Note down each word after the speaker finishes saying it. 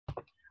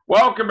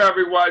Welcome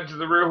everyone to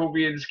the Real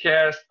Whovians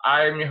cast.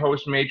 I am your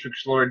host,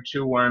 Matrix Lord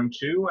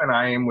 212, and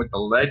I am with the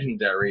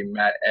legendary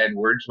Matt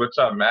Edwards. What's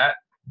up, Matt?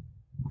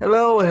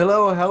 Hello.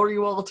 How are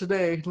you all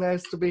today?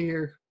 Nice to be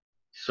here.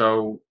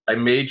 So I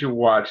made you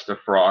watch the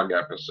frog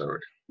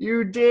episode.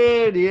 You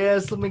did,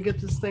 yes. Let me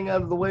get this thing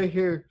out of the way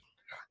here.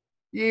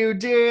 You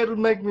did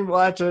make me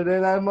watch it,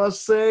 and I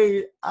must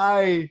say,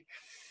 I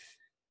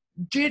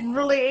didn't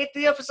really hate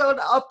the episode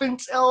up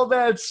until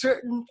that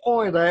certain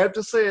point. I have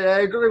to say, I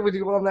agree with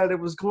you on that. It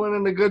was going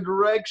in a good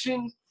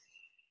direction,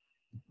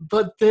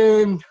 but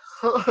then,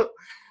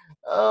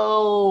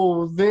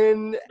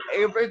 then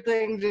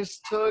everything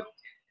just took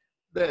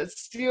the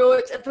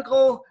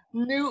stereotypical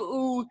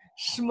new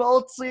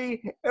schmaltzy,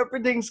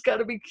 everything's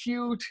gotta be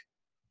cute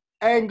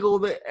angle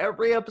that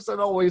every episode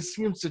always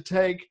seems to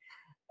take.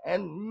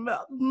 And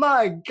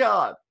my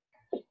god,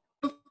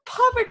 the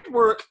puppet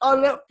work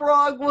on that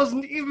frog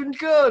wasn't even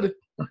good.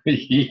 I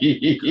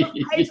mean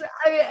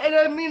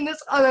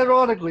this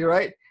unironically,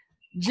 right?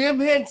 Jim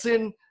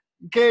Henson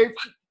gave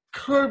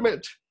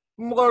Kermit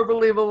more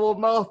believable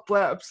mouth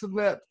flaps than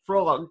that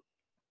frog.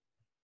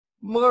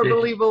 More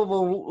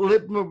believable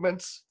lip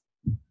movements.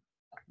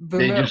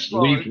 They just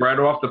leaped right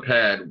off the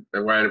pad,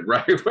 right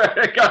when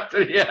it got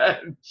to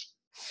the end.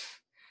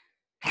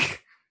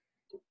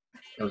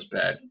 That was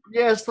bad.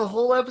 Yes, the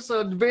whole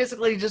episode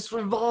basically just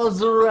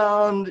revolves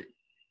around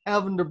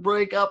having to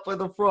break up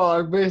with a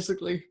frog,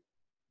 basically.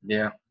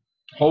 Yeah.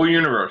 Whole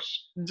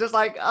universe. Just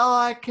like, oh,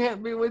 I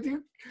can't be with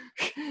you.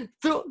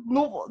 The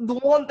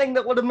one thing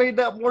that would have made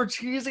that more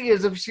cheesy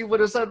is if she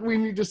would have said, we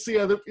need to see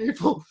other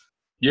people.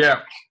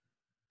 Yeah.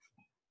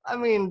 I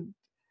mean,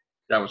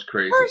 that was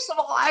crazy. First of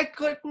all, I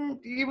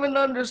couldn't even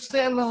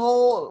understand the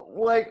whole,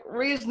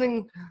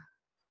 reasoning.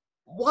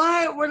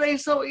 Why were they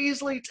so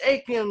easily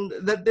taken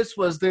that this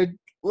was their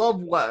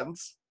loved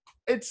ones?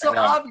 It's so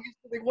obvious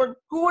that they weren't.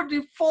 Who would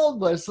be fooled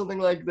by something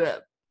like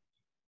that?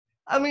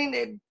 I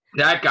mean,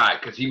 that guy,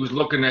 because he was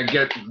looking to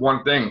get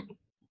one thing.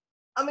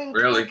 I mean,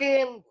 really?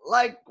 Fucking,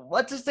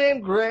 what's his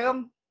name?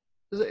 Graham?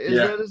 Is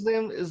that his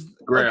name? Is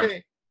Graham.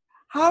 Okay.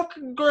 How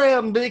can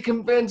Graham be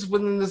convinced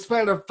within the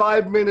span of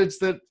 5 minutes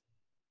that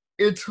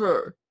it's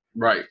her?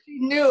 Right.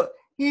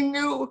 He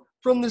knew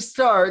from the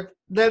start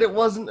that it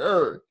wasn't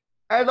her.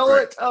 And all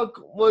it took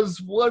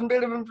was one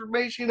bit of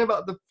information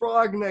about the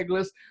frog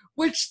necklace,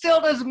 which still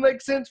doesn't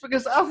make sense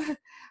because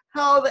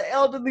how the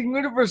hell did the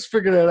universe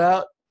figure that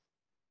out?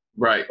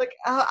 Right.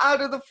 How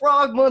did the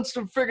frog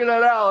monster figure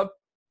that out?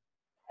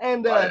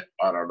 And I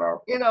don't know.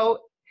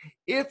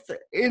 If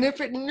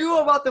it knew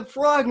about the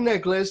frog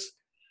necklace,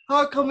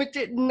 how come it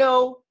didn't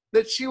know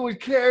that she would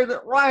care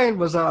that Ryan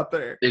was out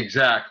there?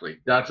 Exactly.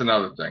 That's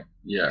another thing.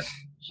 Yeah.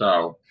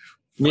 So,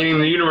 meaning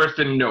the universe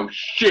didn't know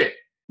shit.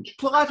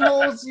 Plot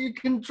holes you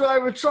can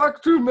drive a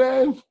truck through,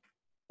 man.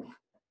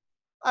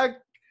 And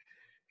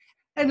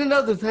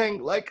another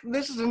thing,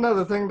 this is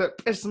another thing that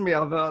pisses me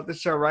off about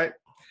this show, right?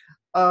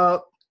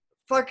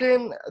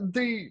 Fucking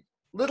the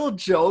little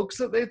jokes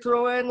that they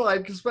throw in,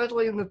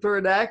 especially in the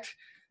third act.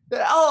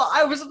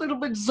 I was a little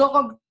bit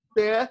zonked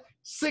there.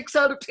 6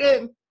 out of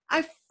 10.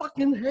 I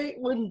fucking hate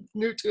when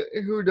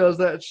Who does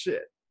that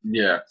shit.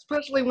 Yeah.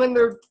 Especially when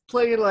they're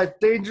playing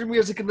danger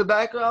music in the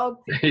background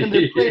and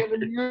they're playing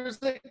the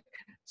music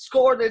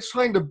score that's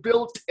trying to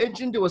build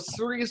tension to a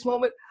serious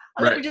moment.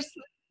 Let me just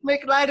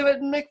make light of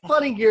it and make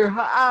funny here.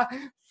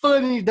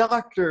 Funny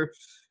doctor.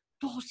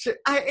 Bullshit.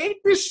 I hate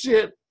this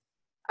shit.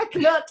 I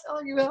cannot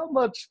tell you how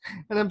much.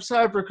 And I'm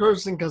sorry for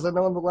cursing because I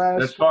know in the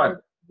last That's fine. I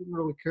didn't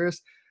really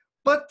curse.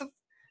 But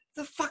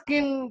the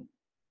fucking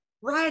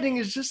writing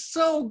is just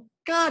so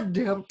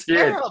goddamn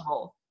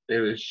terrible.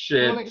 It was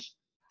shit.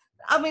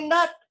 I mean,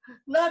 not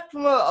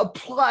from a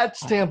plot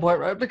standpoint,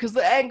 right? Because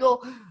the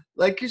angle,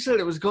 like you said,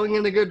 it was going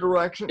in a good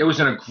direction. It was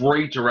in a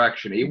great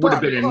direction. It would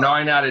have been a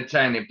 9 out of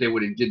 10 if they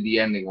would have did the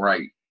ending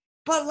right.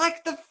 But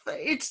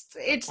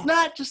it's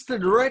not just the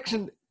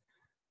direction.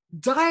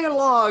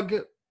 Dialogue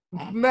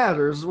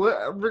matters,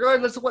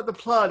 regardless of what the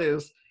plot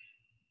is.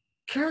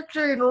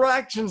 Character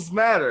interactions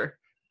matter.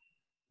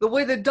 The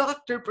way the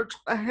doctor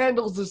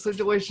handles the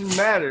situation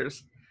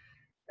matters.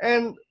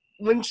 And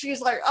when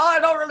she's like, I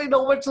don't really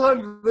know what's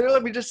under there,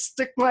 let me just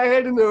stick my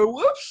head in there.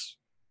 Whoops.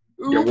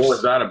 Oops. Yeah, what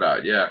was that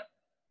about? Yeah.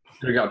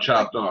 Could have got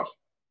chopped off.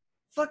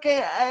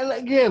 Fucking, and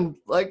again,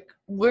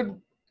 would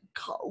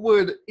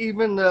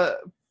even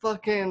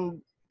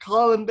fucking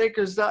Colin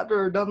Baker's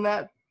doctor have done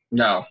that?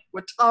 No.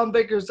 Would Tom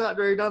Baker's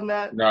doctor have done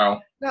that? No.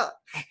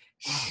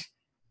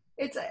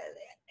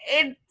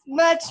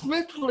 Matt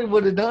Smith probably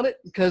would have done it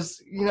because,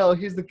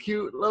 he's the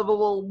cute,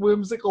 lovable,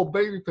 whimsical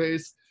baby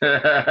face.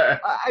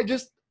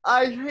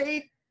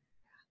 I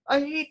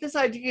hate this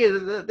idea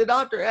that the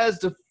doctor has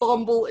to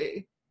fumble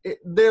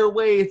their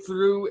way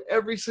through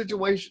every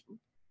situation.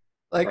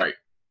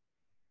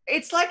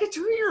 It's like a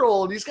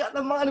 2-year-old. He's got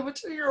the mind of a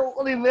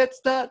 2-year-old, and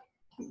that's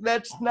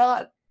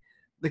not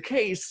the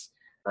case.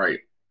 Right.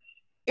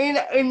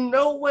 In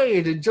no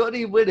way did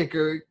Jodie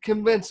Whittaker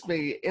convince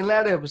me in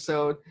that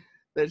episode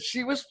that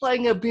she was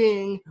playing a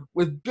being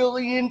with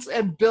billions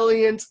and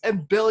billions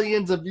and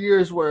billions of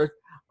years worth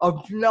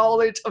of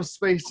knowledge of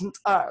space and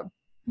time.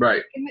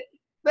 Right. And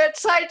that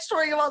side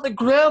story about the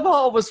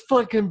grandma was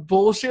fucking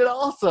bullshit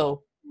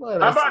also. How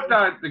about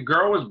that the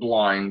girl was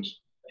blind?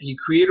 He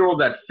created all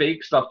that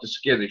fake stuff to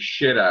scare the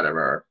shit out of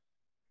her.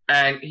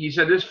 And he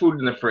said, there's food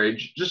in the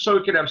fridge, just so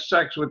he could have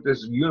sex with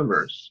this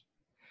universe.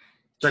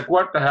 It's like,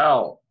 what the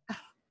hell?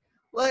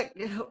 Like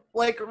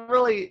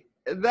really,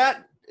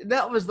 that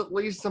was the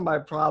least of my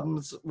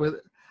problems with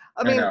it.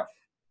 I mean,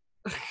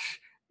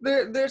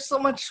 there's so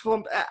much.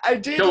 I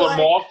did Killer like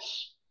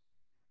moths.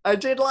 I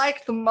did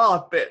like the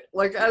moth bit.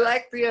 Like, I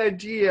like the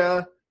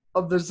idea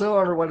of the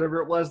zone or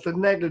whatever it was, the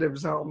negative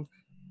zone.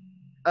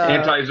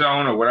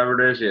 Anti-zone or whatever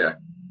it is, yeah.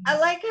 I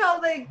like how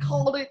they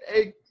called it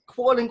a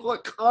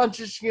quote-unquote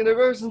conscious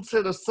universe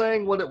instead of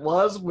saying what it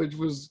was, which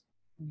was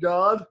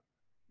God.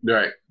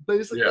 Right.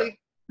 Basically.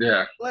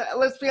 Yeah.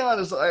 Let's be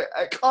honest.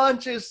 A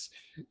conscious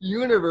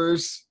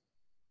universe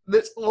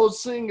that's all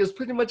seeing is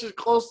pretty much as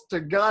close to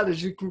God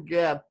as you can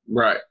get.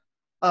 Right.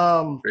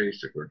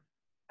 Basically.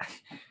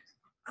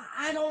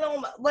 I don't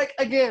know. Like,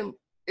 again,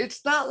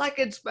 it's not like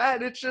it's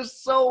bad. It's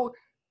just so...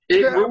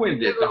 It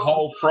ruined it. The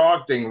whole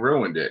frog thing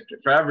ruined it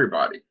for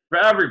everybody. For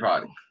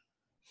everybody.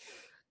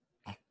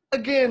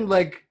 Again,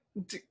 like,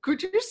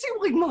 could you see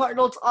William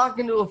Arnold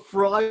talking to a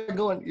frog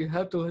going, you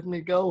have to let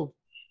me go?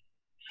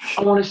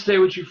 I want to stay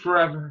with you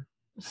forever,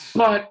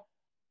 but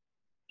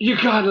you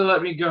gotta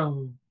let me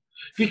go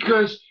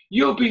because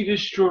you'll be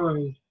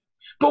destroyed.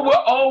 But we'll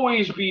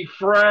always be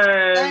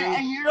friends.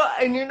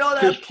 And you know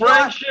that because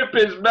friendship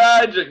is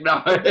magic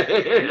now.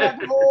 that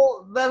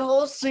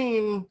whole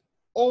scene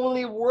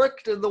only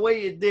worked the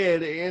way it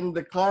did in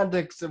the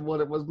context of what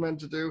it was meant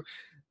to do.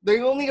 They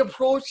only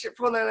approached it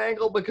from that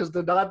angle because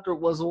the doctor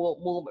was a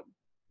woman.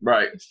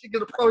 Right. She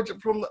could approach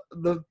it from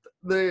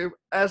the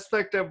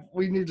aspect of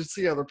we need to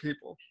see other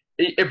people.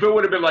 If it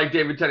would have been like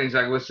David Tennant's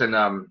like, listen,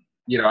 I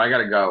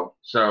gotta go.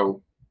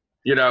 So,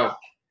 If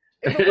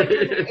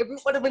it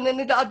would have been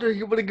any doctor,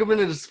 he would have given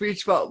it a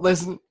speech about,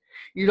 listen,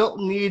 you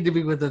don't need to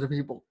be with other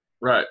people.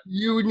 Right.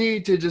 You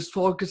need to just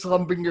focus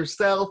on being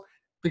yourself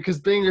because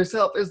being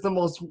yourself is the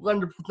most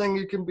wonderful thing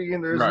you can be,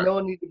 and there's no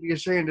need to be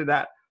ashamed of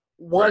that.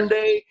 One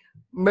day,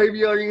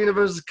 maybe our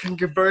universe can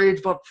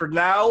converge, but for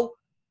now,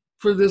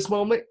 for this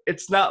moment,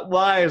 it's not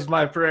wise,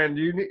 my friend.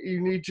 You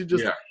need to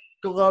just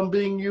go on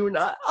being you.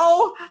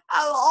 I'll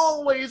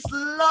always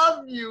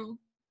love you.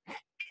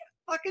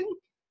 Fucking,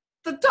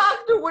 the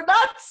doctor would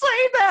not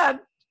say that.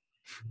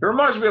 It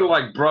reminds me of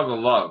like Brother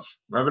Love.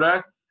 Remember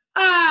that?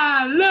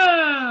 I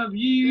love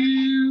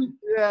you.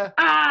 Yeah.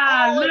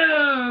 I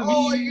love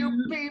all you. All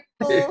you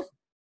people.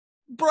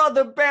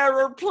 Brother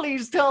Bearer,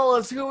 please tell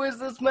us, who is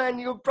this man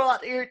you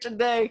brought here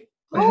today?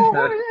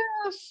 Oh,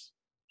 yes.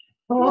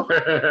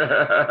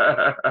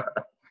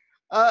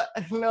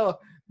 No,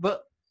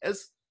 but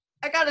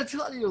I gotta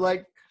tell you,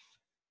 like,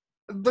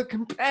 the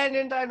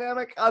companion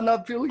dynamic, I'm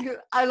not feeling it.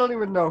 I don't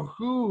even know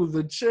who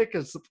the chick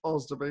is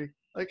supposed to be.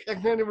 Like, I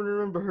can't even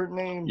remember her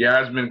name.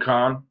 Yasmin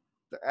Khan.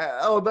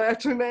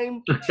 That's her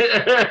name?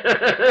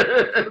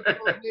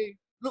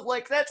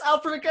 Like, that's how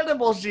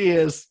forgettable she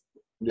is.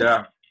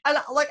 Yeah.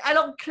 I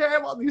don't care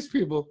about these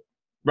people.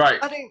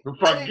 Right. Who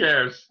fuck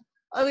cares?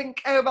 I didn't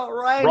care about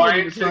Ryan.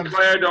 Ryan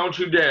Sinclair, don't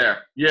you dare.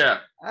 Yeah.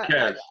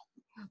 Cares.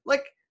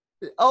 That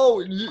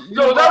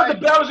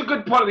was a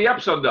good part of the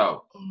episode,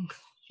 though.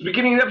 The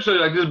beginning of the episode,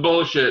 like, this is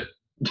bullshit.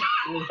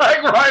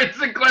 Like, Ryan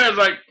Sinclair's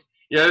like,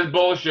 yeah, this is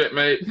bullshit,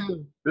 mate.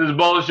 This is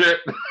bullshit.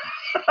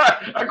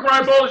 I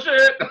cry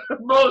bullshit.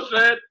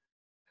 Bullshit.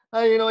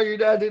 How you know your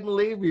dad didn't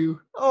leave you?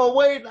 Oh,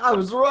 wait, I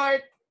was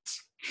right.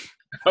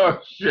 Oh,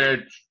 shit.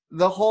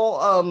 The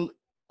whole,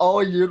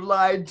 you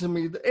lied to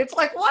me. It's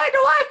like, why do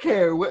I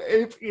care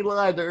if he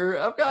lied to her?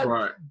 I've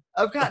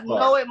got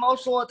no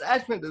emotional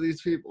attachment to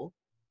these people.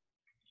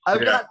 I've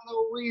got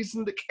no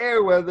reason to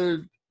care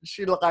whether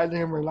she lied to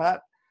him or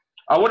not.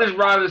 I would have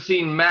rather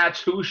seen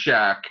Matt's Who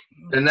Shack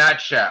than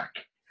that shack.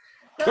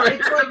 No,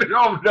 it's like,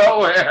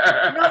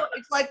 nowhere. No,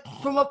 it's like,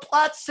 from a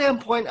plot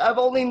standpoint, I've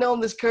only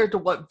known this character,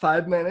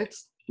 5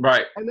 minutes?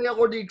 Right. And they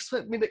already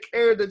expect me to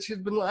care that she's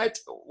been lied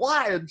to.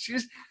 Why?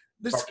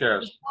 This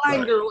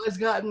blind girl has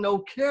got no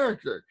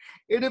character.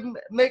 It'd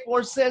make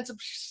more sense if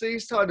she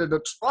started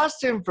to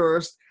trust him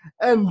first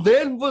and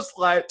then was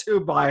lied to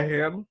by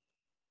him.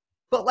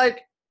 But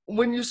like,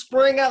 when you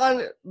spring on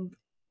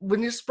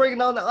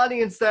the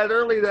audience that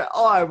early that,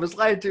 I was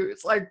lied to,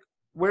 it's like,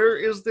 where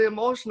is the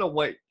emotional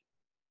weight?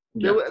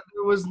 Yeah.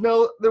 There was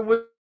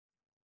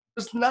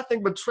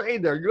nothing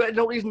betrayed there. You had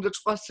no reason to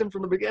trust him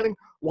from the beginning.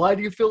 Why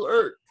do you feel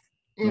hurt?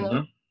 You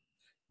know?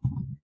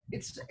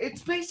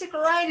 It's basic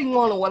writing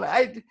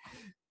 101.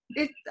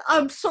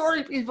 I'm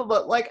sorry, people,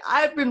 but like,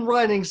 I've been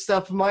writing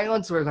stuff in my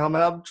own spare time,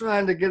 and I'm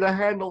trying to get a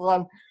handle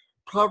on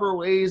proper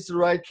ways to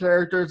write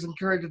characters and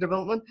character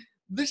development.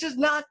 This is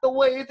not the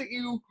way that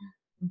you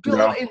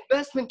build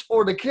investment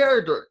toward a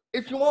character.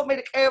 If you want me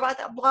to care about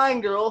that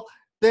blind girl,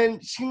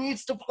 then she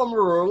needs to form a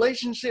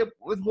relationship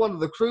with one of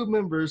the crew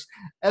members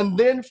and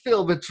then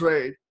feel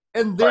betrayed.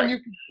 And then Right. you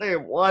can say,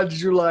 why did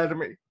you lie to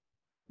me?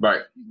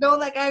 Right. You know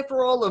that guy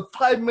for all of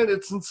 5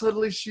 minutes, and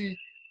suddenly she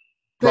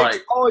thinks,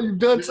 Right. oh, you've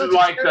done This such is a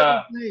like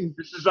terrible thing.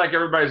 this is like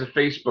everybody's a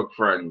Facebook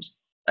friend,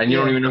 and you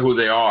don't Yeah. even know who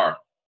they are.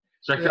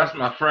 It's like, Yeah. that's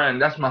my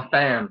friend, that's my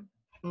fam,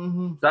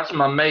 Mm-hmm. that's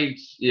my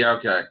mates. Yeah,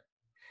 okay.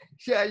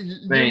 Yeah,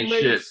 They ain't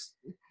shit.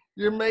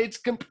 your mates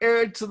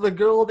compared to the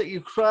girl that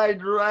you cried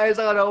your eyes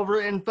out over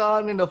and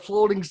found in a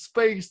floating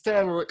space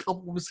tower a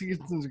couple of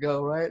seasons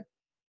ago, right?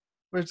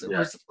 We're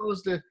Yeah.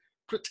 supposed to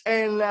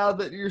pretend now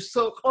that you're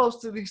so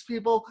close to these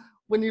people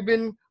when you've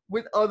been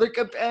with other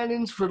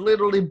companions for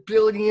literally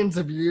billions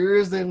of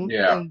years in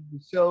the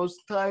show's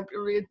time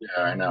period.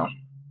 Yeah, I know.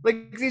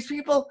 Like these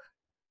people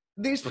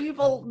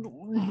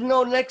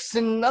know next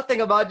to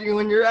nothing about you,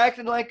 and you're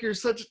acting like you're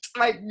such a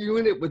tight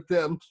unit with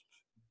them.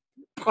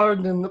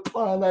 Pardon the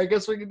pun. I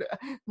guess we can.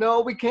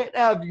 No, we can't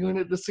have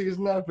unit this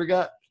season. I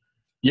forgot.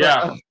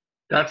 Yeah, But,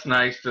 that's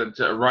nice to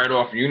write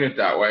off unit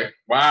that way.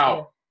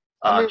 Wow.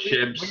 I mean,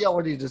 Chibs. we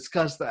already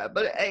discussed that,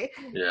 but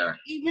Yeah.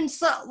 even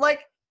so,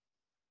 like,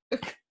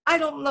 I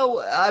don't know.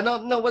 I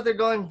don't know what they're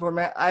going for,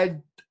 man.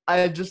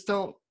 I just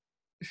don't.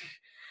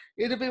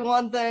 It'd be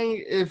one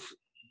thing if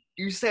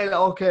you said,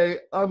 "Okay,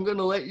 I'm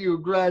gonna let you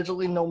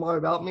gradually know more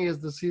about me as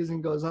the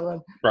season goes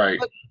on." Right.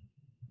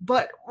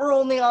 But we're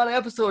only on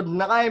episode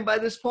 9 by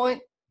this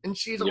point, and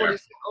she's already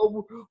saying,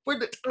 "Oh, we're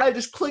the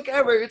tightest clique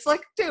ever." It's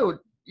like, dude,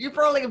 you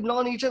probably have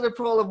known each other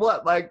for all of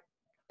what, like,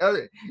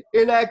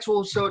 in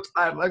actual show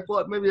time, like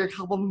what, maybe a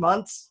couple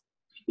months.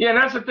 Yeah, and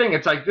that's the thing.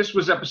 It's like this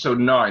was episode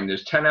 9.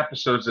 There's 10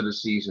 episodes of the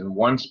season,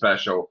 one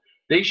special.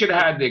 They should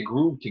have had their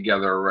groove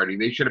together already.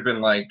 They should have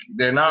been like,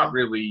 they're not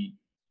really,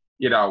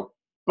 you know.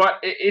 But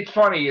it's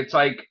funny. It's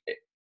like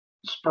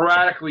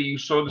sporadically you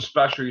saw the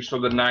special, you saw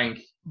the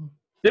 9th.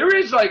 There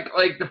is like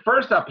the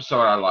first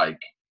episode I like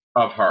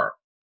of her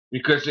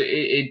because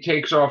it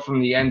takes off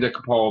from the end of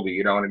Capaldi,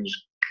 you know, and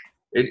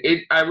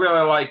I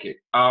really like it.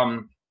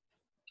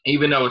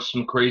 Even though it's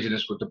some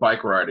craziness with the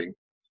bike riding,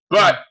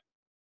 but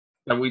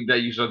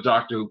that you saw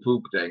Doctor Who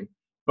poop thing,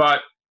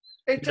 but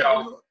It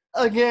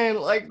again,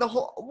 like the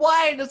whole.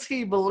 Why does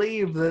he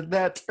believe that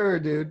that's her,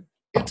 dude?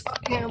 It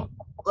took him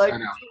like 2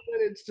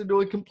 minutes to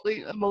do a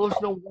complete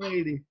emotional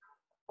 180.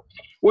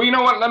 Well, you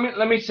know what?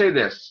 Let me say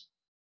this.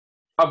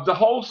 Of the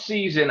whole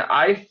season,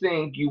 I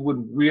think you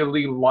would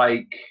really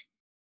like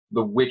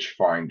the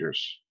Witchfinders.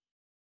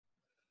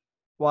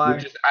 Why?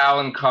 Which is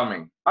Alan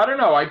Cumming. I don't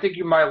know. I think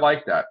you might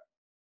like that.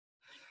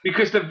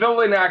 Because the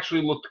villain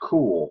actually looked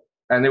cool.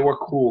 And they were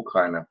cool,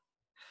 kind of.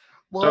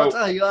 Well, so I'll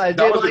tell you,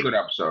 that was a good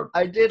episode.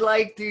 I did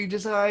like the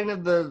design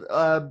of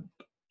the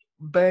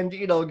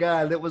Bandito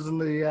guy that was in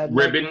the...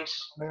 Ribbons.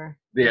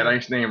 Yeah,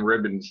 nice name,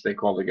 Ribbons, they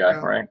call the guy,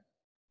 right?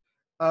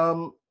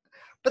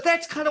 But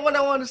that's kind of what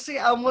I want to see.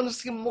 I want to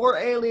see more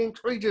alien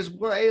creatures,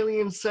 more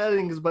alien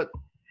settings, but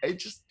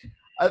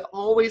I've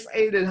always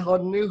hated how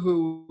New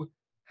Who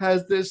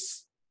has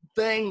this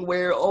thing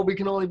where, we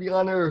can only be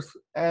on Earth,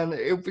 and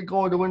if we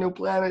go to a new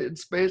planet,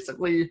 it's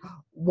basically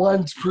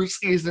once per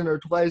season or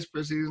twice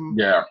per season.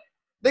 Yeah.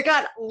 They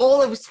got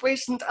all of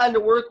space and time to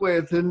work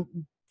with, and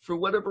for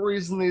whatever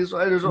reason, these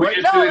writers are like,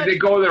 no, they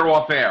go there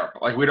off air.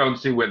 Like, we don't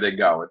see where they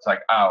go. It's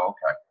like, oh,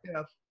 okay.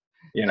 Yeah.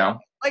 You know?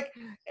 Like,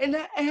 and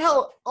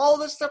hell, all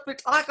the stuff we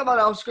talk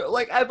about,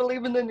 like, I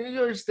believe in the New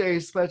Year's Day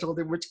special,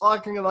 they were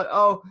talking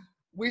about,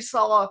 we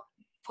saw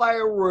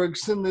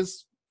fireworks in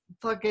this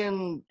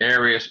fucking...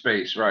 area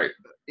space, right.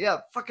 Yeah,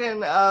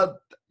 fucking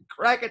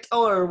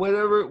Krakatoa or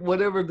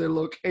whatever their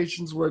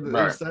locations were that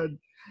they said.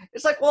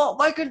 It's like, well,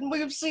 why couldn't we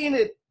have seen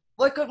it?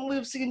 Why couldn't we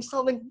have seen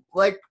something,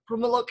 like,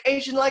 from a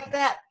location like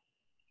that?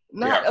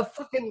 Not a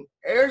fucking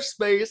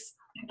airspace.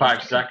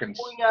 5 seconds.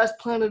 Boring-ass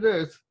planet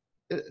Earth.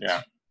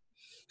 Yeah.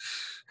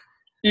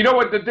 You know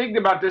what the thing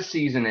about this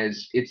season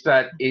is? It's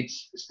that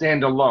it's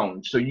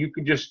standalone, so you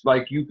could just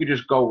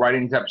go right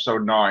into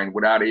episode 9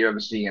 without ever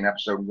seeing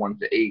episode 1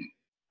 to 8,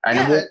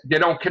 and they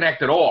don't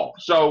connect at all.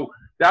 So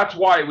that's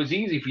why it was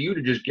easy for you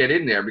to just get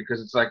in there because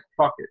it's like,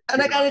 fuck it.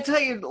 And I gotta tell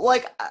you,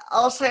 like,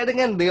 I'll say it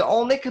again: the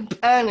only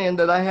companion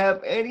that I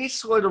have any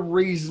sort of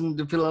reason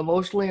to feel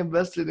emotionally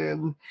invested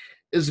in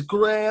is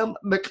Graham,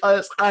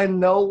 because I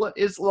know what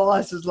his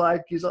loss is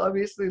like. He's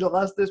obviously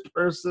lost this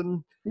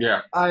person.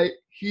 Yeah.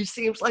 He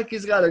seems like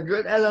he's got a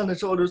good head on his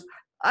shoulders.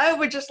 I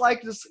would just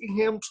like to see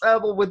him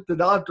travel with the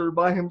Doctor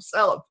by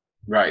himself.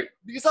 Right.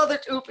 These other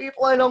 2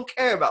 people I don't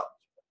care about.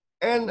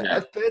 And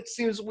that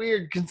seems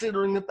weird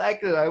considering the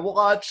fact that I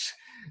watched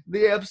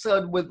the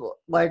episode with,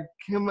 like,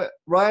 him,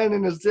 Ryan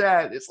and his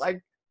dad. It's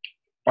like...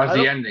 That's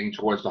the ending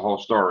towards the whole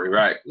story,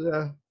 right?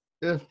 Yeah.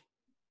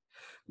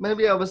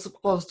 Maybe I was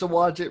supposed to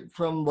watch it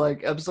from,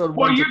 like, episode 1.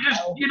 Well,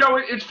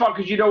 it's fun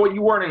because you know what,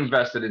 you weren't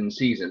invested in the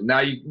season.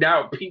 Now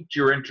it piqued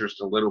your interest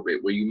a little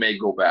bit where you may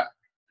go back,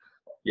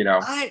 you know?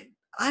 I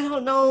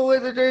don't know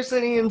whether there's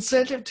any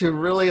incentive to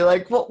really,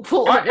 like,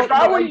 if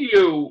I were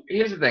you,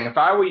 here's the thing. If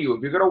I were you,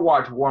 if you're going to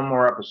watch one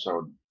more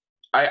episode,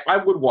 I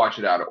would watch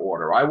it out of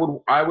order. I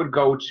would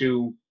go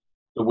to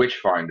the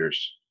Witchfinders,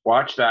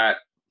 watch that,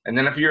 and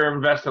then if you're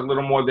invested a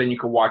little more, then you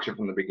can watch it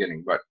from the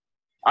beginning. But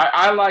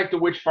I like the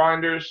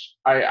Witchfinders.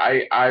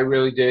 I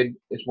really did.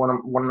 It's one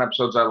of the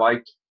episodes I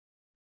liked.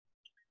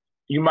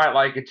 You might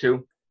like it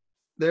too.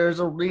 There's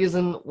a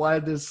reason why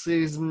this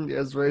season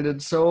is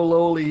rated so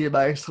lowly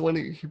by so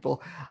many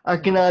people. I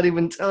cannot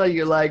even tell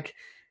you. Like,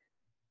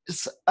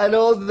 I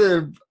know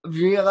the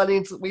viewing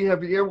audience that we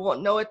have here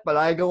won't know it, but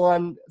I go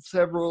on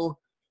several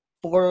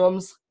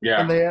forums,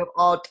 Yeah. and they have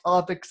all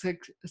topic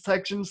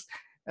sections,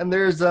 and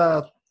there's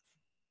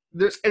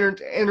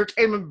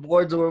entertainment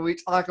boards where we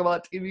talk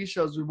about TV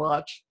shows we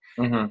watch.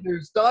 Mm-hmm.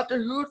 There's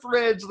Doctor Who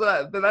threads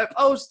that I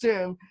post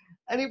in,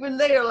 and even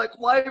they are like,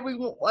 why do we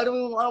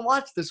want to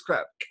watch this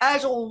crap?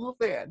 Casual Who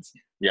fans,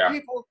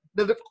 people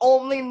that have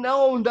only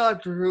known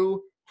Doctor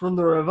Who from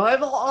the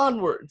revival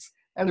onwards.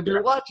 And if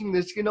you're watching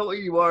this, you know what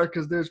you are,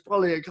 because there's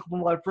probably a couple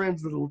of my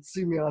friends that will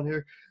see me on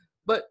here.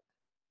 But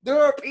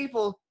there are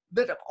people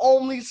that have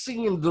only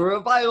seen the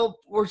revival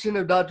portion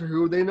of Doctor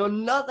Who. They know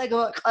nothing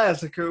about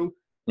classic Who.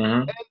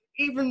 Mm-hmm. And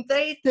even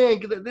they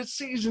think that this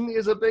season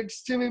is a big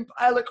steaming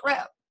pile of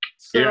crap.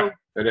 So, yeah,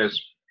 it is.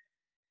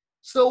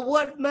 So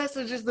what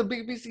message is the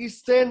BBC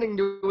sending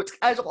to its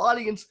casual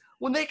audience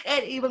when they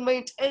can't even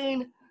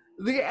maintain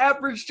the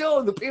average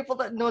Joe, the people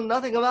that know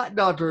nothing about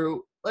Doctor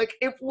Who? Like,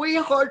 if we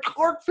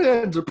hardcore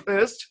fans are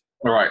pissed,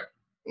 all right.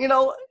 You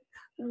know.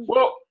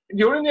 Well,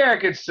 the only thing I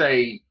could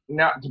say,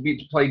 not to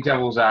play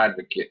devil's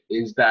advocate,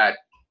 is that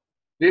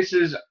this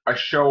is a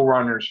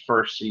showrunner's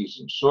first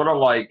season, sort of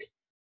like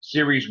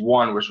Series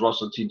 1 was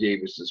Russell T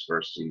Davis's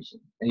first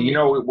season. And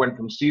it went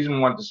from season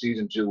 1 to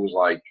season 2 was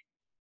like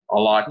a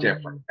lot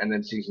different. And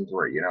then season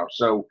 3,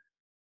 So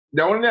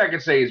the only thing I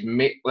could say is,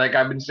 like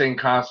I've been saying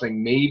constantly,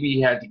 maybe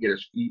he had to get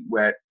his feet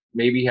wet.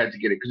 Maybe he had to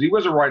get it, because he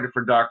was a writer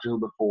for Doctor Who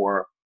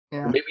before.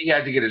 Yeah. Maybe he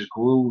had to get his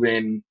groove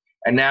in.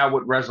 And now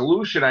with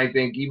Resolution, I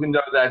think, even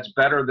though that's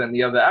better than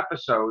the other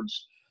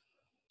episodes,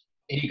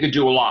 he could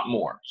do a lot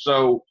more.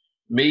 So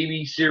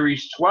maybe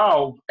Series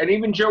 12, and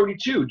even Jodie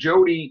too.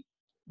 Jodie,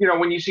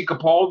 when you see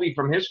Capaldi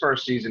from his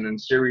first season in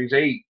Series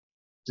 8,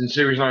 in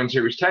Series 9 and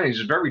Series 10,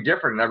 he's very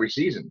different in every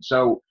season.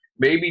 So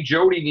maybe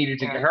Jodie needed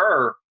to get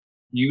her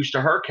used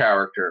to her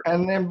character.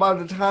 And then by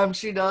the time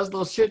she does,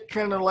 they'll shit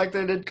kind of like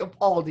they did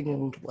Capaldi,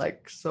 and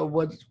like, so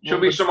what? She'll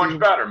be so much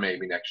better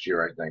maybe next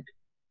year, I think.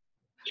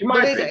 She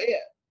might be.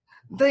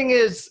 Thing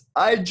is,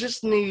 I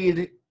just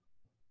need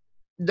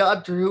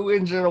Doctor Who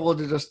in general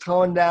to just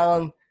tone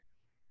down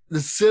the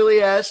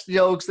silly ass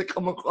jokes that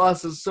come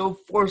across as so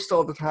forced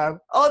all the time.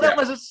 Oh, that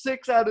was a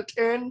 6 out of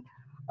 10.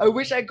 I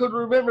wish I could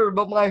remember,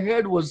 but my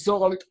head was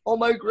zonked. Oh,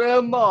 my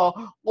grandma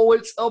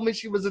always told me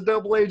she was a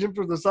double agent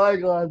for the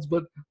Zygons,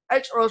 but I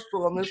trust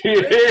her on this.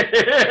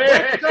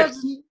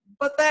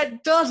 But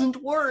that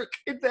doesn't work.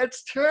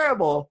 That's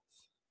terrible.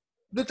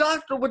 The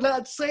Doctor would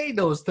not say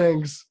those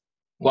things.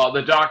 Well,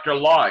 the Doctor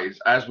lies,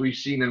 as we've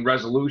seen in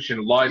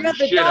Resolution, lied the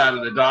shit out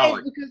of the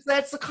Daleks. Because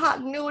that's the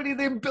continuity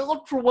they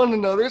built for one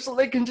another, so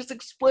they can just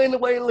explain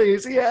away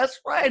lazy-ass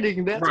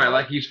writing. That's right,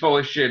 like he's full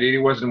of shit. He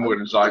wasn't with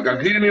the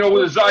Zygons. He didn't even know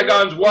who the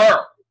Zygons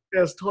were.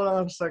 Yes, hold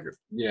on a second.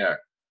 Yeah.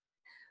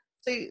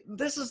 See,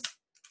 this is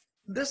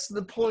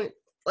the point.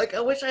 Like,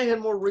 I wish I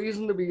had more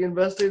reason to be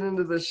invested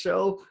into this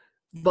show,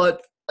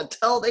 but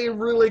until they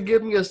really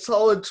give me a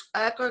solid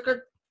track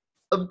record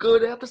of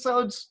good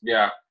episodes,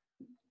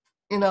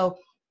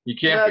 you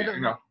can't be,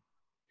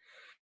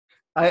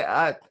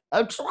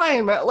 I'm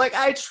trying, man. Like,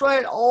 I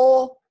tried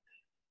all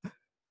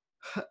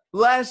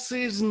last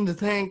season to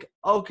think,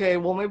 okay,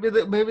 well, maybe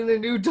the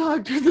new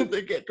Doctor that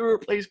they get to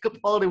replace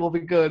Capaldi will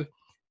be good.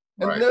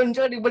 And then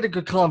Jodie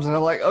Whittaker comes, and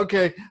I'm like,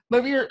 okay,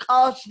 maybe your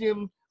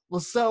costume will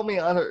sell me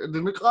on her.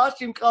 The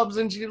costume comes,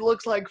 and she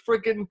looks like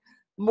freaking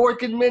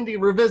Mork and Mindy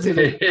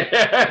revisited.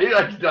 Yeah,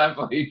 that's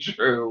definitely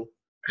true.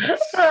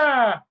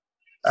 I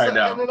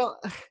know.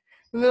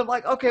 And then I'm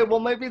like, okay, well,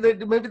 maybe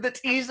the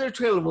teaser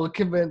trailer will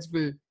convince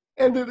me.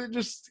 And then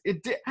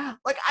it did.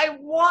 Like, I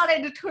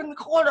wanted to turn the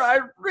corner. I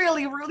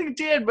really, really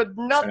did. But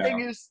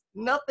nothing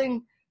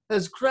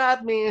has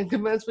grabbed me and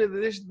convinced me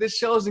that this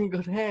show's in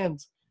good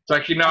hands. It's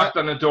like she knocked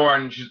on the door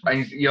and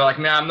you're like,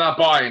 nah, I'm not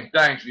buying.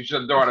 Thanks. You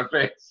shut the door in her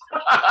face.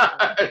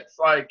 It's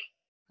like.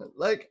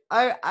 Like,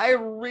 I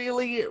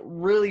really,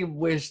 really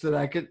wish that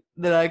I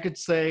could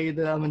say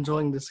that I'm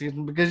enjoying this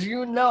season, because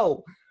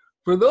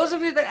for those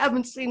of you that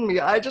haven't seen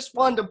me, I just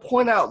wanted to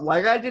point out,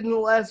 like I did in the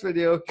last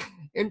video,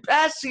 in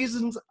past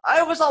seasons,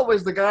 I was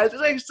always the guy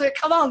that say,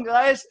 come on,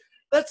 guys,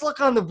 let's look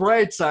on the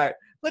bright side.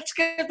 Let's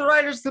give the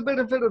writers the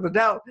benefit of the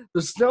doubt.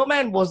 The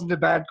Snowman wasn't a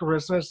bad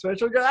Christmas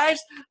special, guys.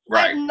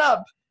 Lighten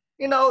up.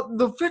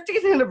 The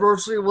 50th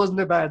anniversary wasn't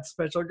a bad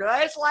special,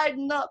 guys.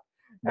 Lighten up.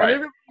 And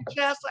everybody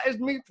chastised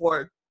me for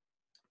it.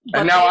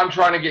 And now I'm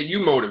trying to get you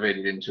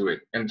motivated into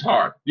it, and it's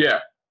hard. Yeah.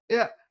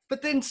 Yeah,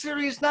 but then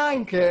Series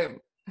 9 came.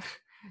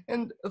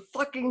 And a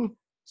fucking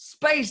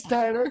Space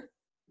Diner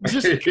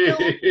just killed.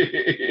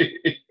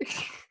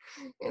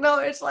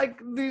 It's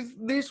like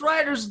these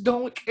writers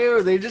don't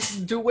care. They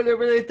just do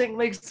whatever they think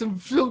makes them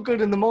feel good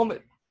in the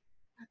moment.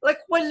 Like,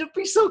 wouldn't it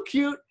be so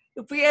cute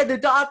if we had the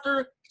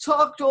doctor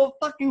talk to a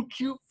fucking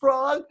cute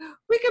frog,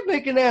 we could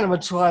make an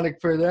animatronic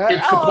for that.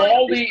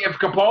 If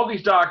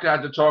Capaldi's doctor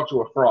had to talk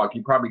to a frog,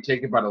 he'd probably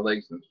take it by the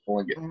legs and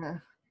fling it.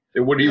 It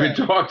wouldn't even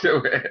talk to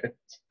it.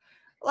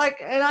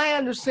 Like, and I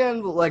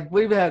understand, like,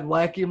 we've had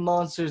wacky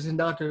monsters in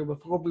Doctor Who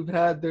before. We've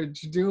had the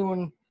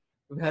Jadoon,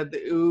 we've had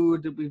the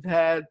Ood, we've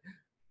had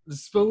the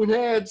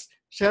Spoonheads.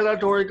 Shout out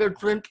to our good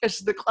friend Kiss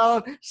the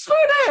Clown.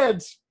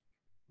 Spoonheads!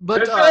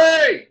 But,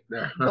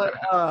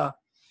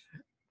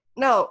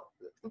 no,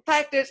 the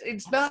fact is,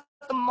 it's not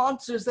the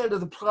monsters that are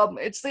the problem.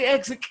 It's the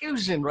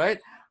execution, right?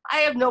 I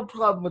have no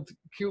problem with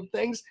cute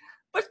things.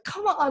 But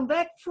come on,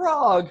 that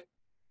frog.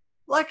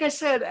 Like I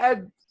said,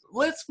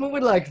 let's move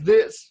it like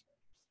this.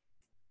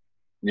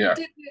 Yeah,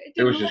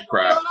 it was just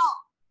crap.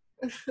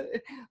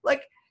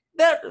 Like,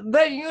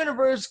 that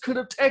universe could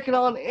have taken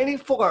on any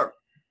form.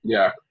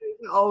 Yeah.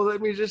 Oh,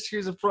 let me just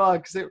use a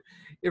frog because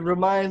it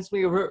reminds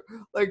me of her.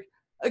 Like,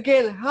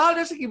 again, how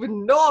does he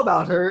even know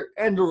about her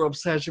and her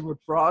obsession with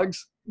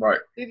frogs? Right.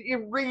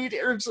 You read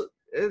it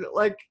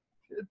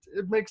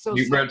makes no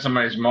sense. You read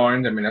somebody's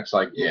mind? I mean, that's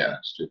like, yeah,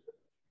 stupid.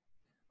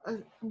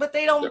 But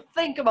they don't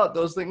think about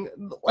those things.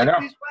 Like,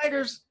 these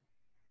writers,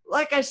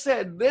 like I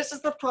said, this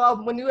is the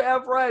problem when you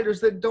have writers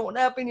that don't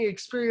have any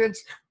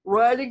experience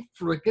writing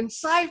freaking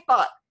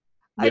sci-fi.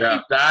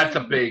 Yeah, that's a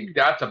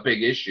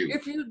big issue.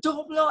 If you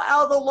don't know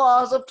how the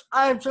laws of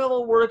time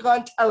travel work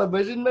on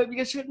television, maybe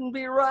you shouldn't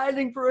be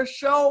writing for a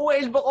show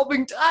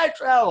involving time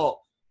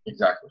travel.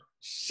 Exactly.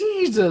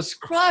 Jesus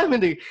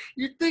criminy.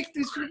 You'd think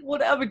these people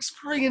would have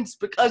experience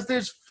because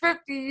there's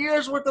 50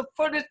 years worth of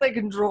footage they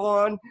can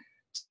draw on.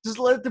 Just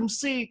let them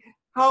see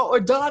how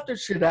a doctor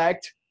should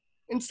act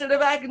instead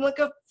of acting like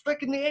a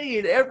freaking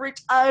idiot every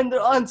time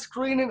they're on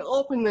screen and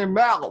open their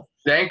mouth.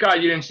 Thank God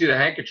you didn't see the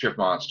handkerchief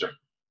monster.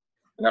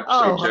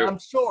 I'm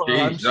sure.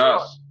 Jesus.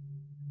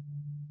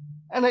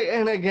 I'm sure.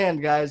 And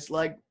again, guys,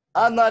 like,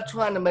 I'm not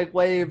trying to make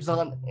waves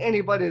on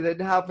anybody that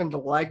happened to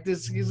like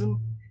this season.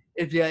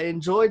 If you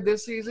enjoyed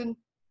this season,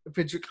 if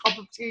it's your cup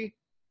of tea,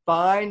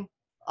 fine.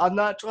 I'm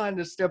not trying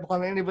to step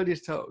on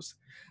anybody's toes.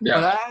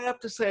 Yeah. But I have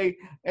to say,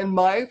 in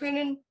my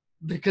opinion,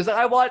 because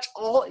I watch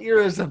all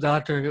eras of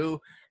Doctor Who,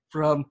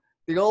 from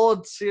the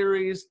old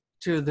series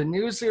to the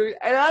new series,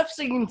 and I've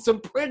seen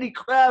some pretty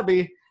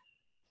crabby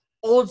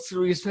old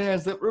series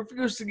fans that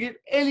refuse to give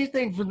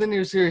anything from the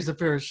new series a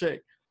fair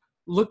shake.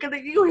 Looking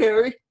at you,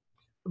 Harry.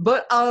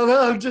 But I don't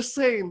know, I'm just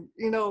saying,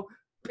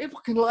 people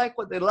can like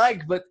what they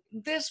like, but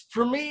this,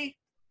 for me,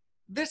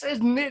 this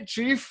isn't it,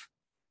 Chief.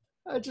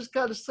 I just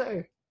gotta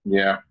say.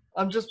 Yeah.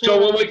 So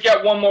will we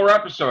get one more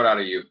episode out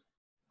of you?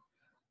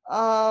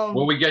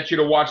 Will we get you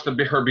to watch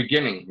her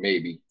beginning,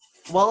 maybe?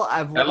 Well,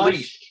 I've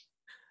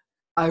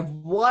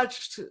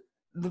watched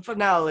the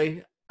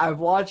finale. I've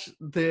watched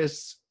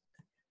this.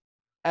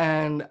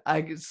 And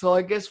I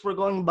guess we're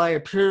going by a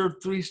pure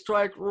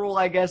 3-strike rule.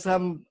 I guess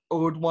I'm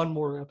owed one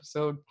more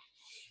episode.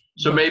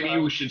 So maybe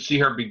you should see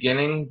her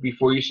beginning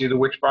before you see the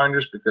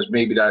Witchfinders, because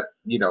maybe that,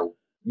 you'll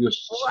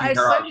see her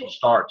how she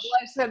starts. Well,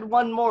 I said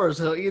one more,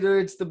 so either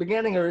it's the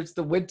beginning or it's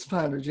the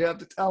Witchfinders. You have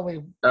to tell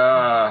me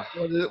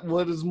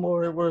what is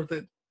more worth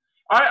it.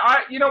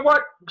 You know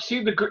what?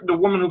 See the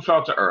woman who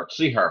fell to Earth.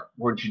 See her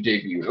when she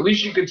debuted. At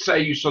least you could say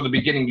you saw the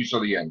beginning, you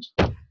saw the end.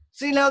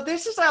 See, now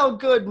this is how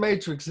good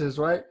Matrix is,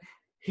 right?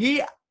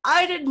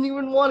 I didn't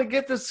even want to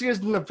get this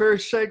season a fair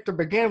shake to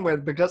begin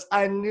with because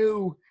I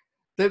knew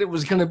that it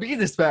was going to be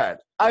this bad.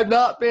 I've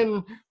not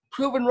been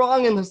proven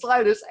wrong in the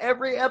slightest.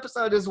 Every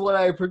episode is what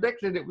I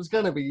predicted it was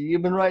going to be,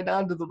 even right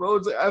down to the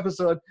Rhodes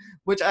episode,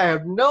 which I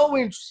have no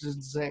interest in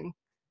seeing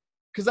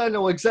because I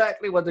know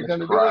exactly what they're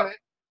going to do in it.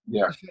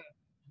 Yeah.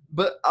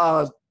 But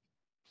I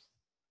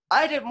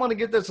didn't want to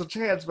give this a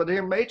chance, but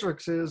here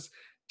Matrix is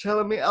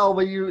telling me, oh,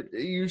 well,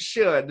 you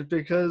should,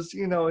 because,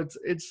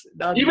 it's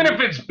not... Even if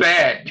it's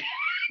bad,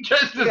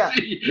 just to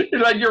see,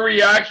 like, your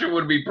reaction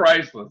would be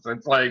priceless.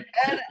 It's like...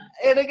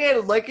 And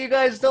again, like, you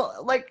guys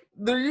don't... Like,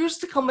 there used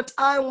to come a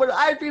time when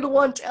I'd be the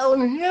one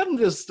telling him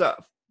this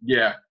stuff.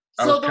 Yeah.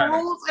 So the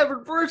roles have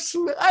reversed.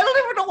 I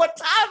don't even know what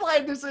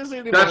timeline this is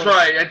anymore. That's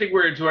right. I think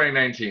we're in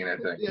 2019, I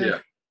think. Yeah.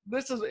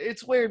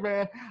 It's weird,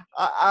 man.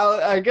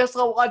 I guess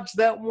I'll watch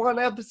that one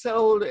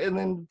episode and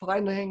then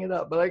finally hang it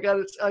up. But I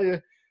gotta tell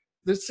you,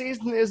 the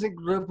season isn't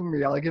gripping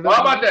me. How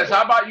about this?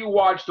 How about you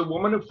watch The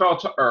Woman Who Fell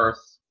to Earth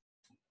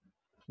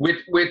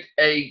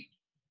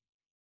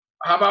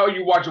how about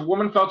you watch A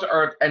Woman Fell to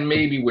Earth and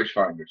maybe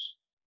Witchfinders?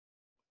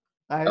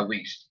 At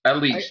least.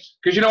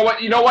 Because you know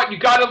what? You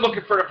got to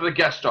look for the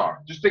guest star.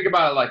 Just think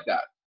about it like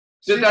that.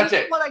 That's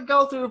it. What I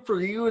go through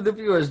for you, the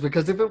viewers,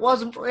 because if it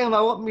wasn't for him,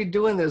 I wouldn't be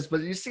doing this.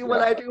 But you see what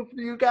I do for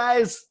you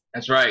guys?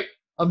 That's right.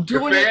 I'm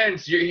doing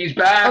fans. He's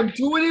back. I'm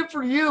doing it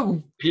for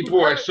you.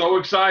 People are so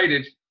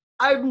excited.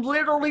 I'm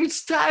literally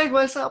stabbing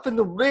myself in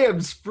the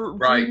ribs for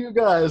you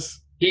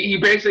guys. He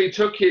basically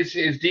took his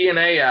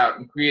DNA out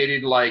and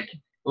created, like,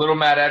 little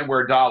Matt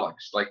Edward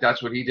Daleks. Like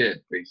that's what he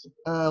did, basically.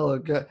 Oh,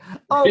 okay.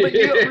 Oh, but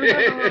you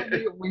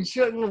remember we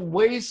shouldn't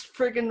waste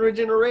freaking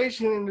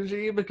regeneration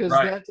energy because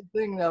Right. that's a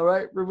thing now,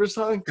 right? River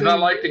Song. Because I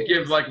like to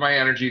give like my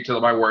energy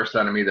to my worst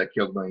enemy that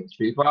killed millions of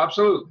people.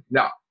 Absolutely.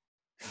 No.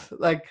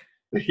 Like,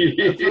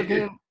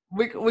 fucking,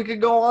 we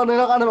could go on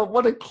and on about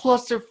what a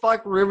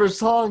clusterfuck River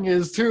Song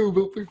is too,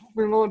 but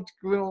we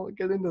won't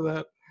get into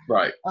that.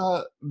 Right.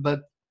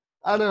 But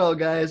I don't know,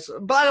 guys.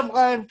 Bottom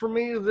line for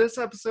me, this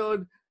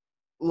episode,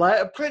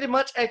 pretty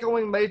much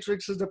echoing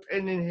Matrix's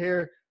opinion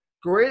here.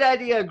 Great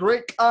idea,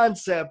 great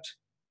concept,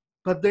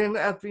 but then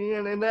at the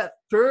end, in that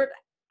third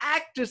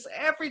act, just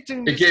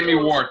everything. It gave me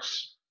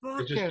warts.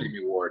 It just Fucking gave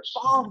me warts.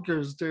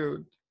 bonkers,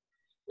 dude.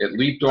 It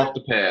leaped off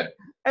the pad.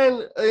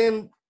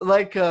 And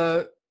like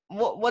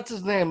what's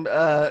his name?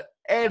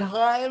 Ed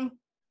Heim,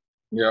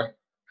 Yeah.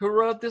 who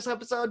wrote this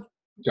episode.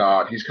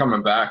 God, he's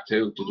coming back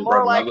too. To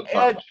More like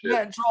Ed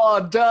can't draw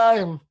a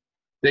dime.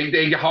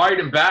 They hired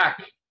him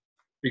back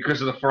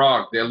because of the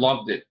frog. They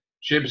loved it.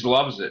 Chibs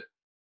loves it.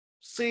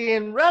 See,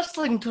 in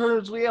wrestling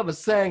terms, we have a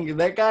saying: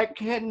 that guy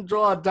can't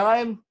draw a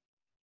dime,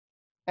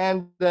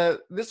 and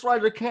this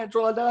writer can't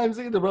draw dimes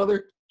either,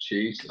 brother.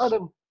 Jesus. Cut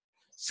him.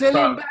 Send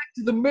him back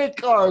to the mid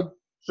card.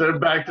 Send him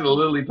back to the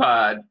lily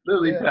pad.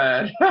 Lily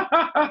pad.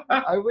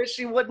 I wish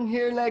he wasn't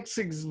here next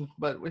season,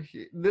 but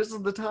this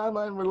is the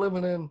timeline we're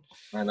living in.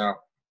 I know.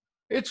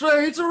 It's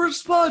right. It's a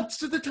response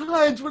to the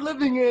times we're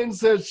living in,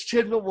 says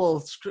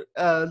Chidnable.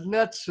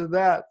 Nuts to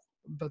that.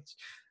 But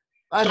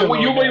so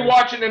you'll be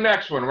watching the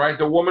next one, right?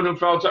 The Woman Who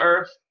Fell to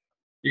Earth?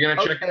 You're going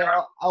to check it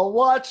out? I'll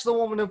watch The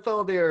Woman Who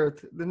Fell to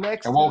Earth. The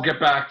next and we'll get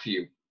back to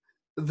you.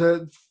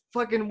 The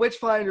fucking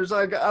Witchfinders,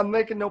 I'm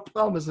making no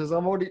promises.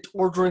 I'm already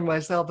torturing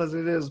myself as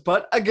it is.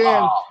 But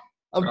again,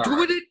 I'm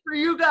doing it for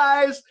you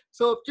guys.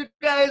 So if you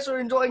guys are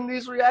enjoying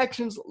these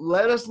reactions,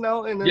 let us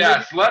know.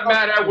 Yes, let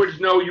Matt Edwards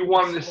know you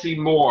want him to see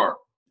more.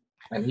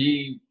 And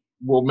he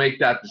will make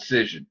that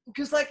decision.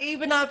 Because, like,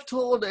 even I've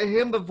told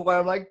him before,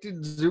 I'm like,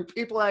 do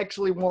people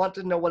actually want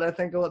to know what I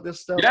think about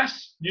this stuff?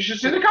 Yes, you should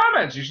see the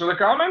comments. You saw the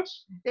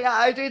comments? Yeah,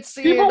 I did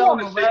see it on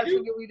the last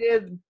video we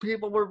did.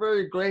 People were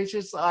very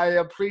gracious. I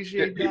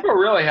appreciate that. People are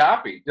really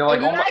happy. They're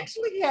like, and it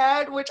actually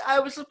had, which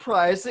I was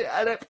surprised,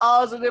 at a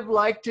positive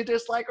like to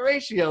dislike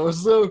ratio.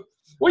 So,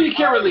 well, you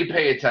can't really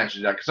pay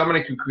attention to that because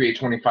somebody can create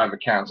 25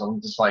 accounts and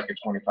dislike it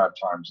 25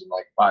 times in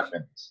like 5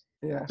 minutes.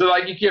 Yeah. So,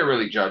 like, you can't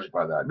really judge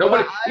by that.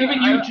 Nobody, even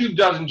YouTube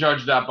doesn't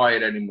judge that by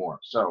it anymore.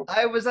 So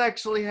I was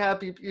actually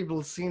happy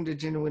people seemed to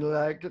genuinely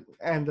like it,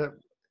 and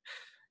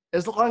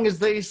as long as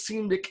they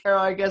seem to care,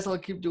 I guess I'll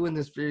keep doing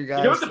this for you guys.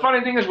 You know what the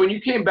funny thing is? When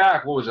you came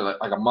back, what was it,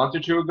 like a month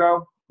or two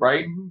ago,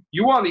 right? Mm-hmm.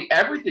 You were on the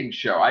Everything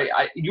Show.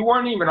 You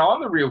weren't even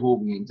on the Real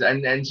Whovians,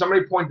 and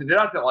somebody pointed it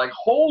out that, like,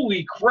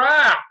 holy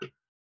crap,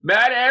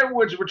 Matt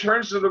Edwards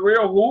returns to the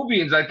Real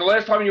Whovians. Like, the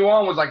last time you were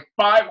on was like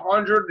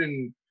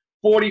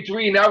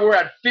 543. Now we're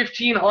at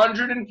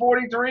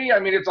 1,543. I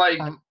mean, it's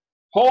like,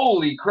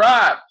 holy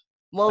crap.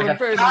 Well,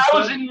 like in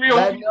 1,000 Real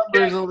that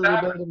number is a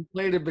little bit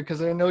inflated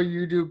because I know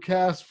you do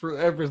casts for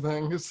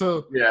everything.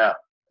 So yeah,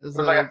 it's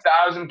like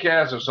 1,000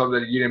 casts or something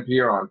that you didn't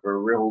appear on for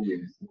Real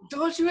Whovians.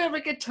 Don't you ever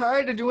get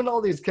tired of doing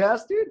all these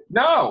casts, dude?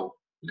 No,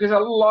 because I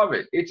love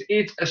it.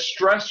 It's a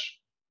stress.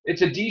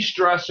 It's a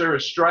de-stressor, a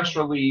stress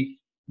relief.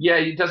 Yeah,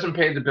 it doesn't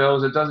pay the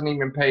bills. It doesn't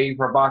even pay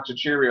for a box of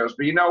Cheerios.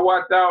 But you know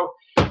what, though?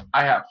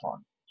 I have fun.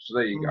 So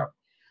there you go.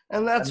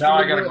 And that's now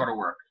I got to go to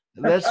work.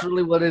 That's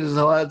really what it is.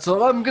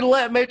 So I'm going to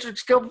let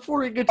Matrix go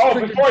before he gets... Oh,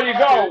 before you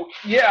go,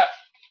 yeah.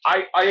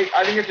 I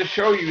didn't get to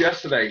show you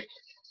yesterday.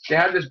 They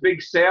had this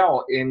big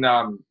sale in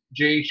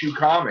JHU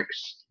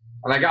Comics.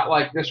 And I got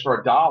like this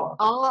for $1.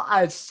 Oh,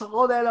 I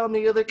saw that on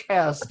the other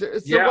cast. So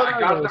yeah, I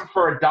got them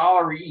for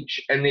 $1 each,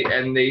 and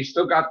they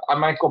still got. I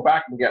might go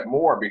back and get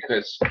more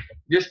because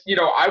just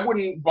I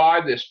wouldn't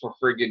buy this for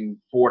friggin'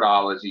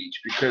 $4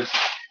 each because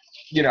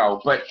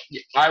but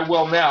I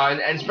will now.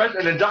 And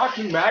especially the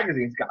Doctor Who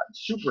magazine's gotten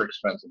super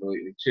expensive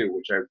lately too,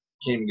 which I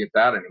can't even get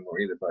that anymore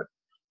either. But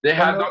they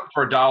have them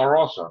for $1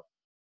 also.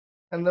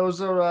 And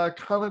those are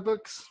comic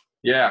books.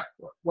 Yeah.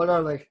 What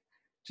are they?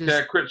 They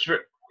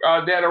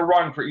had a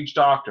run for each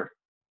Doctor.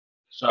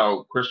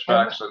 So Chris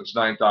Faxon's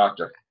 9th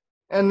Doctor.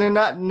 And they're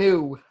not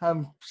new,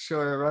 I'm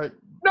sure, right?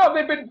 No,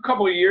 they've been a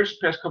couple of years,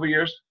 past couple of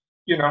years,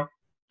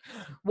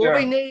 What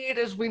we need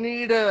is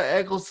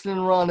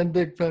Eccleston, Ron, and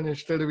Big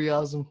Finish. That'd be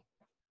awesome.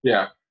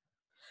 Yeah.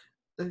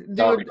 Dude,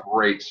 that'd be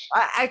great.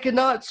 I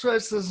cannot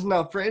stress this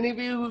enough. For any of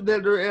you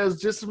that are as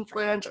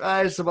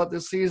disenfranchised about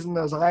this season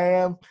as I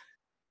am,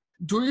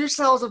 do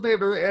yourselves a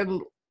favor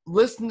and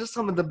listen to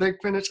some of the Big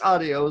Finish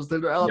audios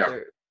that are out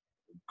there.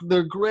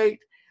 They're great.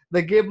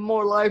 They give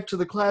more life to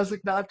the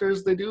classic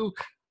Doctors. They do.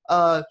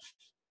 The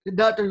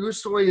Doctor Who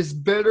story is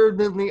better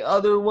than the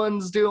other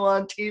ones do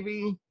on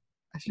TV.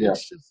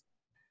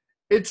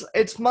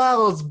 It's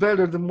miles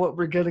better than what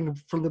we're getting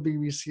from the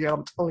BBC.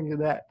 I'm telling you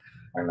that.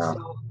 I know.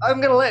 So I'm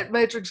gonna let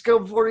Matrix go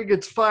before he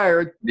gets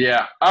fired.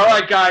 Yeah. All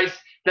right, guys.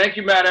 Thank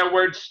you, Matt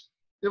Edwards.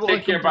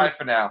 Take care. Bye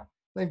for now.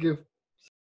 Thank you.